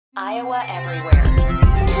Iowa Everywhere.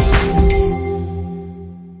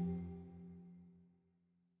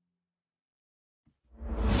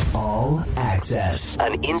 All Access.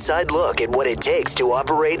 An inside look at what it takes to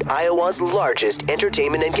operate Iowa's largest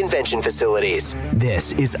entertainment and convention facilities.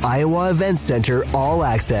 This is Iowa Events Center All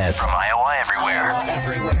Access. From Iowa Everywhere. Iowa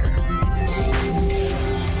Everywhere.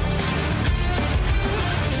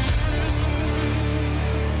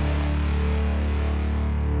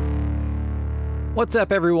 What's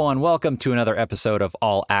up, everyone? Welcome to another episode of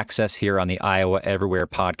All Access here on the Iowa Everywhere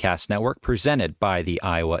Podcast Network, presented by the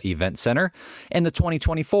Iowa Event Center. And the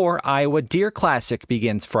 2024 Iowa Deer Classic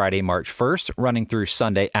begins Friday, March 1st, running through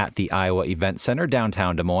Sunday at the Iowa Event Center,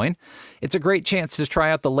 downtown Des Moines. It's a great chance to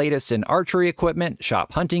try out the latest in archery equipment,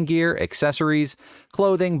 shop hunting gear, accessories,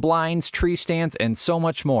 clothing, blinds, tree stands, and so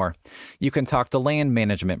much more. You can talk to land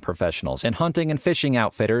management professionals and hunting and fishing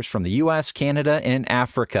outfitters from the U.S., Canada, and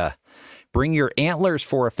Africa. Bring your antlers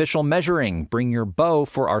for official measuring, bring your bow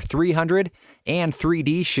for our 300 and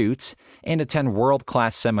 3D shoots, and attend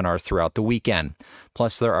world-class seminars throughout the weekend.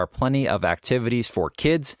 Plus, there are plenty of activities for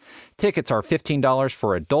kids. Tickets are $15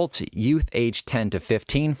 for adults, youth age 10 to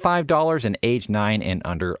 15, $5, and age 9 and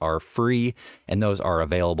under are free. And those are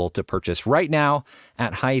available to purchase right now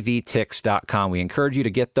at HighVTix.com. We encourage you to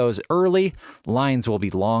get those early. Lines will be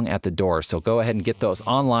long at the door, so go ahead and get those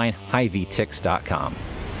online, HighVTix.com.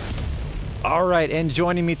 All right, and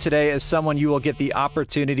joining me today is someone you will get the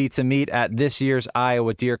opportunity to meet at this year's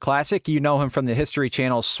Iowa Deer Classic. You know him from the History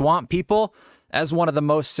Channel's Swamp People as one of the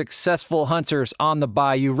most successful hunters on the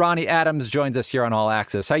bayou. Ronnie Adams joins us here on All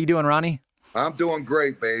Access. How you doing, Ronnie? I'm doing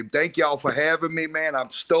great, babe. Thank y'all for having me, man. I'm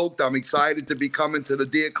stoked. I'm excited to be coming to the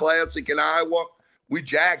Deer Classic in Iowa. We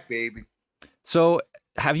jacked, baby. So,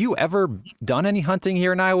 have you ever done any hunting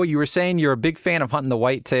here in Iowa? You were saying you're a big fan of hunting the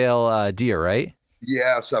whitetail deer, right?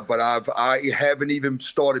 Yes, but I haven't even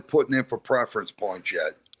started putting in for preference points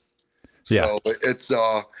yet. So it's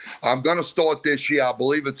I'm gonna start this year. I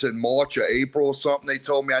believe it's in March or April or something. They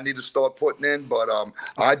told me I need to start putting in, but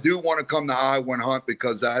I do want to come to Iowa and hunt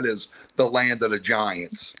because that is the land of the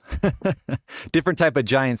giants. Different type of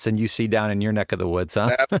giants than you see down in your neck of the woods,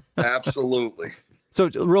 huh? Absolutely. So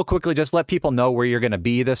real quickly, just let people know where you're going to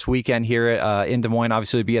be this weekend here in Des Moines.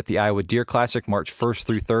 Obviously, be at the Iowa Deer Classic, March 1st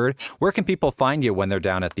through 3rd. Where can people find you when they're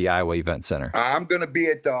down at the Iowa Event Center? I'm going to be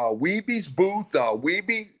at Weeby's booth,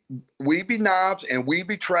 Weeby Knobs and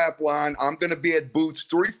Weeby Trapline. I'm going to be at booths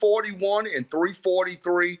 341 and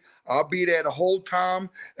 343. I'll be there the whole time.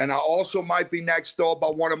 And I also might be next door by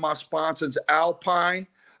one of my sponsors, Alpine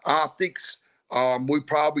Optics.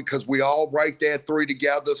 Because we all right there, three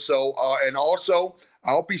together. So, and also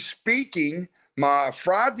I'll be speaking my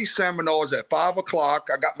Friday seminars at 5:00.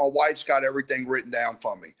 I got my wife's got everything written down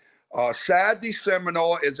for me. Saturday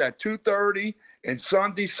seminar is at 2:30 and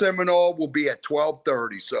Sunday seminar will be at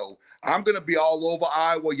 12:30. So I'm going to be all over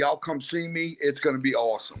Iowa. Y'all come see me. It's going to be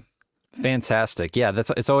awesome. Fantastic. Yeah,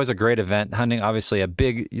 it's always a great event. Hunting, obviously a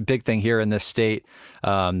big thing here in this state.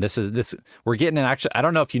 We're getting in, actually, I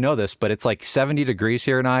don't know if you know this, but it's like 70 degrees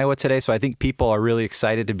here in Iowa today. So I think people are really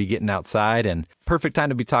excited to be getting outside, and perfect time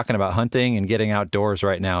to be talking about hunting and getting outdoors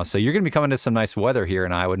right now. So you're going to be coming to some nice weather here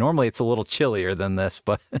in Iowa. Normally it's a little chillier than this,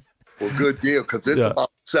 but well, good deal. Cause it's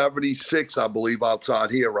about 76, I believe,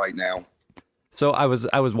 outside here right now. So I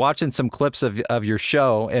was watching some clips of your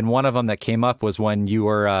show, and one of them that came up was when you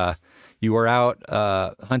were out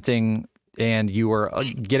hunting and you were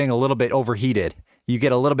getting a little bit overheated. You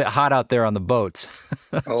get a little bit hot out there on the boats.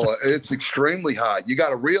 Oh, it's extremely hot. You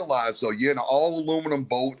got to realize, though, you're in an all aluminum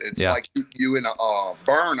boat. It's like you in a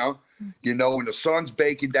burner, and the sun's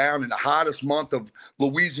baking down. And the hottest month of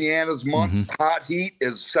Louisiana's hot heat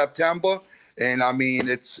is September. And I mean,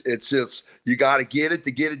 it's just, you got to get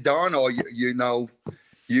it done, or you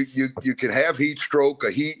can have heat stroke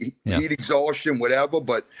or heat exhaustion, whatever.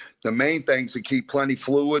 But the main thing is to keep plenty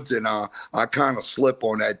fluids, and I kind of slip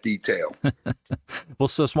on that detail. Well,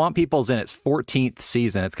 so Swamp People's in its 14th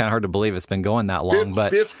season. It's kind of hard to believe it's been going that long,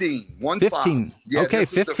 but 15. 15. Yeah, okay,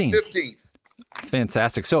 15. 15th.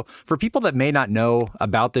 Fantastic. So for people that may not know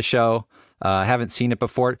about the show, haven't seen it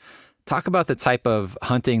before, talk about the type of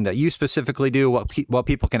hunting that you specifically do, what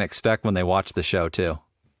people can expect when they watch the show too.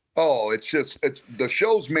 Oh, it's the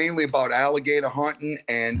show's mainly about alligator hunting,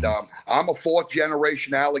 and I'm a fourth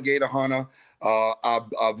generation alligator hunter.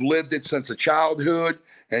 I've lived it since a childhood,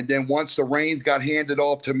 and then once the reins got handed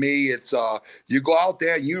off to me, it's you go out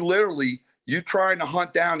there and you're trying to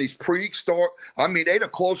hunt down these prehistoric. I mean, they're the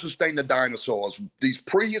closest thing to dinosaurs. These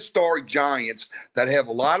prehistoric giants that have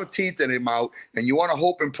a lot of teeth in their mouth, and you want to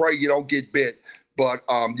hope and pray you don't get bit. But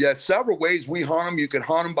several ways we hunt them. You can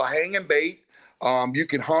hunt them by hanging bait. You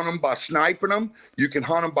can hunt them by sniping them. You can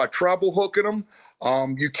hunt them by treble hooking them.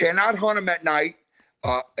 You cannot hunt them at night.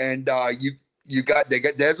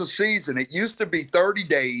 There's a season. It used to be 30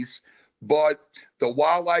 days, but the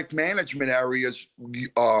wildlife management areas,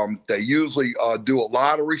 they usually do a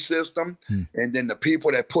lottery system. And then the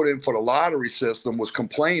people that put in for the lottery system was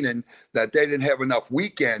complaining that they didn't have enough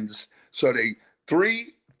weekends. So they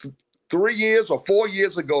 3 years or 4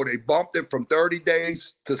 years ago, they bumped it from 30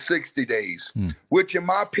 days to 60 days, which in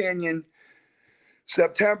my opinion,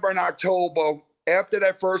 September and October, after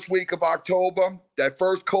that first week of October, that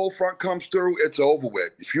first cold front comes through, it's over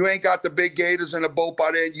with. If you ain't got the big gators in the boat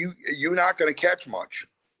by then, you're not going to catch much.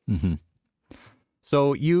 Mm-hmm.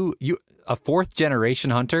 So you a fourth generation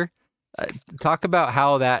hunter. Talk about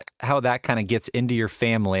how that kind of gets into your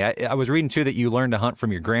family. I was reading too that you learned to hunt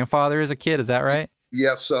from your grandfather as a kid. Is that right?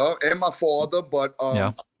 Yes, sir, and my father. But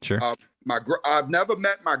yeah, sure. I've never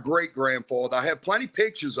met my great grandfather. I have plenty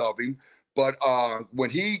pictures of him, but when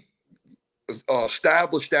he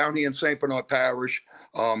established down here in St. Bernard Parish,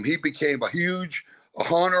 he became a huge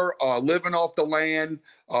hunter, living off the land,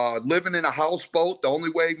 living in a houseboat. The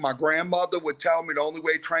only way my grandmother would tell me, the only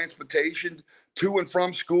way transportation to and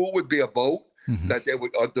from school would be a boat. That they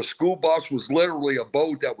would. The school bus was literally a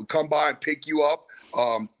boat that would come by and pick you up.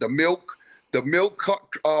 The milk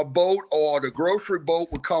boat or the grocery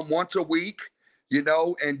boat would come once a week,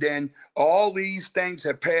 and then all these things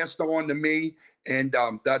have passed on to me. And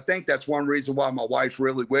I think that's one reason why my wife's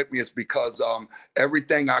really with me is because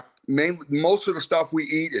most of the stuff we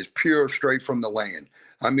eat is pure straight from the land.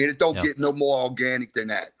 I mean, it don't get no more organic than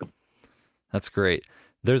that. That's great.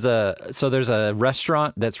 There's a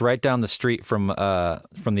restaurant that's right down the street from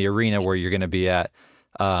the arena where you're going to be at,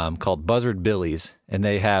 called Buzzard Billy's, and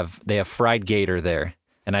they have fried gator there.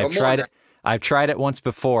 And I've tried it. I've tried it once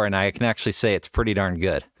before, and I can actually say it's pretty darn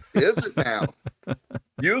good. Is it now?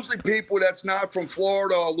 Usually people that's not from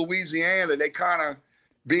Florida or Louisiana, they kind of,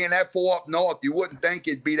 being that far up north, you wouldn't think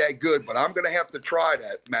it'd be that good, but I'm going to have to try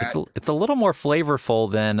that, Matt. It's a little more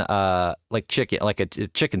flavorful than like chicken, like a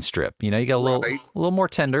chicken strip. You got a little more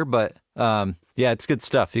tender, but yeah, it's good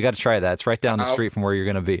stuff. You got to try that. It's right down the street from where you're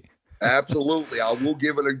going to be. Absolutely. I will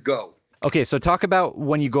give it a go. Okay, so talk about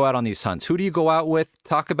when you go out on these hunts. Who do you go out with?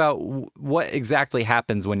 Talk about what exactly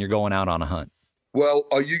happens when you're going out on a hunt. Well,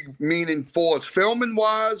 are you meaning for us filming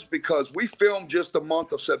wise? Because we film just the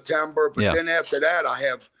month of September, but then after that,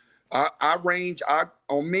 I range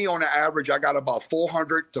on the average, I got about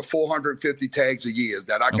 400 to 450 tags a year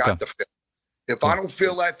that I got to film. If I don't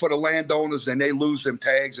feel that for the landowners, then they lose them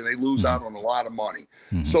tags and they lose out on a lot of money.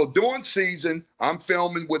 So during season, I'm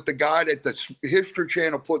filming with the guy that the History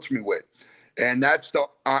Channel puts me with. And that's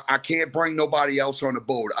I can't bring nobody else on the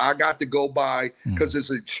boat. I got to go by because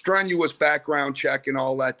it's a strenuous background check and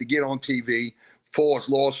all that to get on TV, force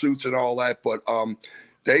lawsuits and all that. But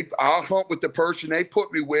I'll hunt with the person they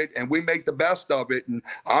put me with, and we make the best of it. And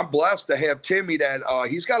I'm blessed to have Timmy that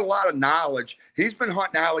he's got a lot of knowledge. He's been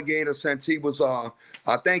hunting alligators since he was, I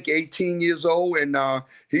think, 18 years old, and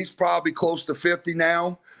he's probably close to 50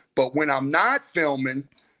 now. But when I'm not filming,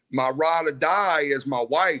 my ride or die is my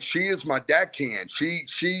wife. She is my deckhand.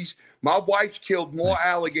 My wife's killed more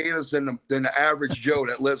alligators than the average Joe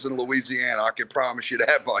that lives in Louisiana. I can promise you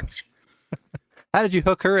that much. How did you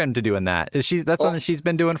hook her into doing that? That's something she's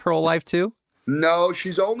been doing her whole life too? No,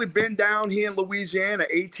 she's only been down here in Louisiana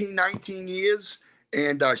 18, 19 years.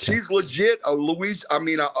 And she's legit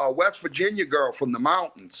a West Virginia girl from the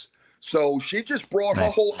mountains. So she just brought her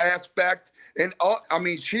whole aspect. And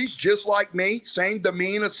she's just like me, same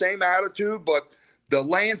demeanor, same attitude, but the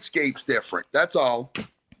landscape's different. That's all.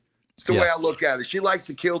 It's the way I look at it. She likes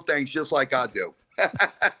to kill things just like I do.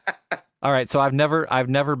 All right, so I've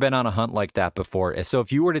never been on a hunt like that before. So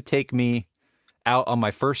if you were to take me out on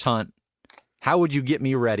my first hunt, how would you get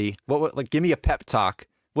me ready? Give me a pep talk.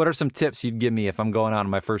 What are some tips you'd give me if I'm going out on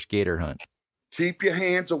my first gator hunt? Keep your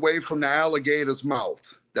hands away from the alligator's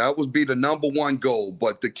mouth. That would be the number one goal.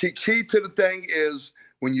 But the key to the thing is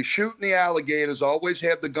when you're shooting the alligators, always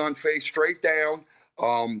have the gun face straight down.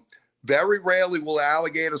 Very rarely will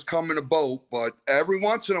alligators come in a boat, but every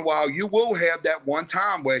once in a while you will have that one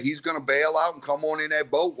time where he's going to bail out and come on in that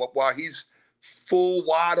boat while he's full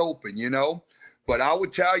wide open, But I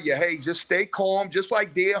would tell you, hey, just stay calm, just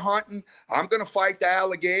like deer hunting. I'm going to fight the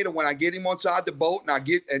alligator when I get him inside the boat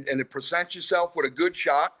and present yourself with a good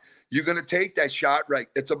shot. You're going to take that shot, right?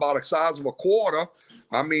 It's about the size of a quarter.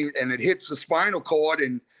 And it hits the spinal cord.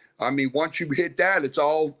 And once you hit that, it's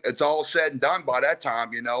all said and done by that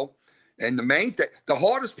time, And the main thing, the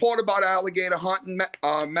hardest part about alligator hunting,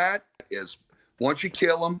 Matt, is once you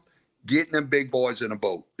kill them, getting them big boys in a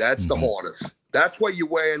boat. That's the hardest. That's where you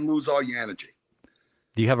weigh and lose all your energy.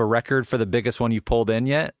 Do you have a record for the biggest one you pulled in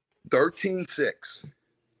yet? 13.6.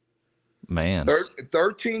 Man.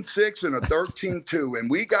 13.6 and a 13.2. And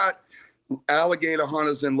we got alligator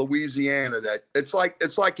hunters in Louisiana that it's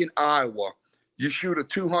like in Iowa. You shoot a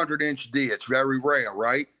 200-inch deer. It's very rare,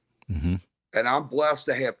 right? Mm-hmm. And I'm blessed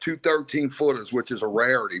to have two 13-footers, which is a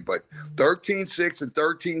rarity. But 13.6 and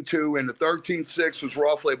 13.2, and the 13.6 was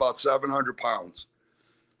roughly about 700 pounds.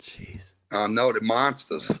 Jeez. No, the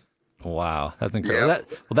monsters. Wow, that's incredible.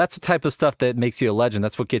 Yeah. That's the type of stuff that makes you a legend.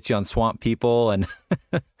 That's what gets you on Swamp People and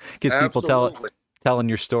gets people telling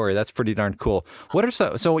your story. That's pretty darn cool. What are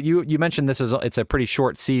so you mentioned it's a pretty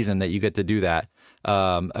short season that you get to do that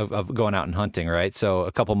of going out and hunting, right? So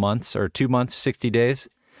a couple months or 2 months, 60 days.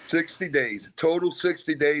 60 days, total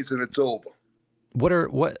 60 days, and it's over.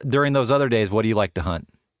 What during those other days? What do you like to hunt?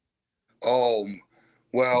 Oh,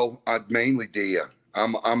 well, mainly deer.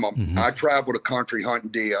 I travel the country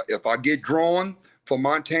hunting deer. If I get drawn for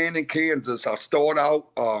Montana and Kansas, I start out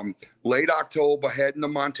late October heading to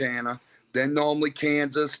Montana, then normally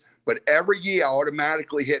Kansas. But every year I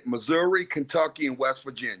automatically hit Missouri, Kentucky, and West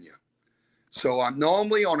Virginia. So I'm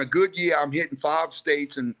normally on a good year, I'm hitting 5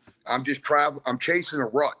 states, and I'm just I'm chasing a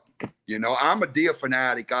rut. You know, I'm a deer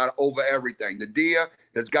fanatic over everything. The deer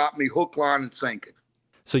has got me hook, line, and sinking.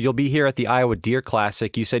 So you'll be here at the Iowa Deer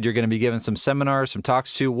Classic. You said you're going to be giving some seminars, some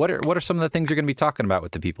talks too. What are some of the things you're going to be talking about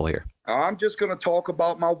with the people here? I'm just going to talk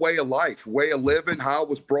about my way of life, way of living, how I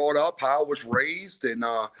was brought up, how I was raised, and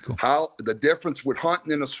cool. How the difference with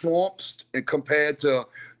hunting in the swamps and compared to,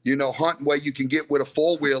 hunting where you can get with a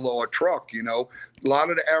 4-wheeler or a truck. A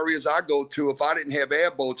lot of the areas I go to, if I didn't have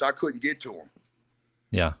airboats, I couldn't get to them.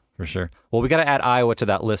 Yeah. For sure. Well, we got to add Iowa to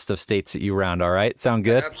that list of states that you round. All right. Sound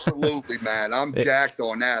good? Absolutely, man. I'm jacked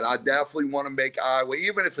on that. I definitely want to make Iowa,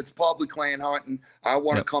 even if it's public land hunting, I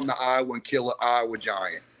want to come to Iowa and kill an Iowa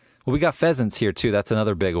giant. Well, we got pheasants here too. That's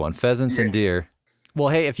another big one. Pheasants and deer. Well,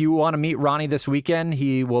 hey, if you want to meet Ronnie this weekend,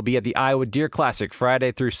 he will be at the Iowa Deer Classic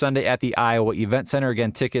Friday through Sunday at the Iowa Event Center.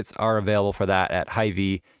 Again, tickets are available for that at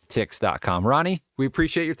HiVTix.com. Ronnie, we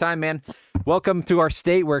appreciate your time, man. Welcome to our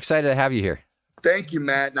state. We're excited to have you here. Thank you,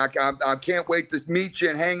 Matt. And I can't wait to meet you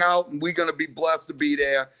and hang out, and we're going to be blessed to be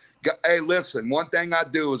there. Hey, listen, one thing I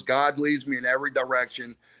do is God leads me in every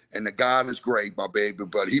direction, and the God is great, my baby.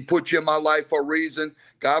 But he put you in my life for a reason.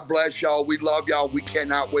 God bless y'all. We love y'all. We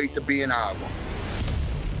cannot wait to be in Iowa.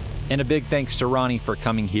 And a big thanks to Ronnie for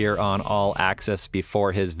coming here on All Access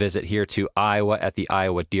before his visit here to Iowa at the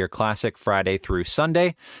Iowa Deer Classic Friday through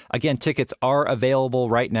Sunday. Again, tickets are available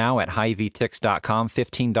right now at HiVTix.com.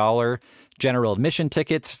 $15 general admission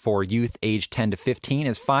tickets for youth age 10 to 15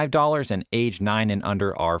 is $5, and age 9 and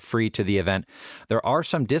under are free to the event. There are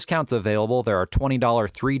some discounts available. There are $20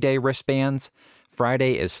 3-day wristbands.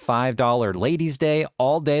 Friday is $5 Ladies' Day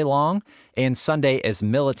all day long, and Sunday is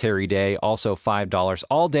Military Day, also $5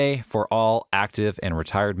 all day for all active and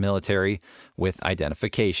retired military with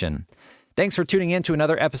identification. Thanks for tuning in to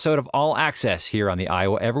another episode of All Access here on the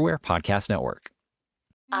Iowa Everywhere Podcast Network.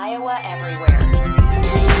 Iowa Everywhere.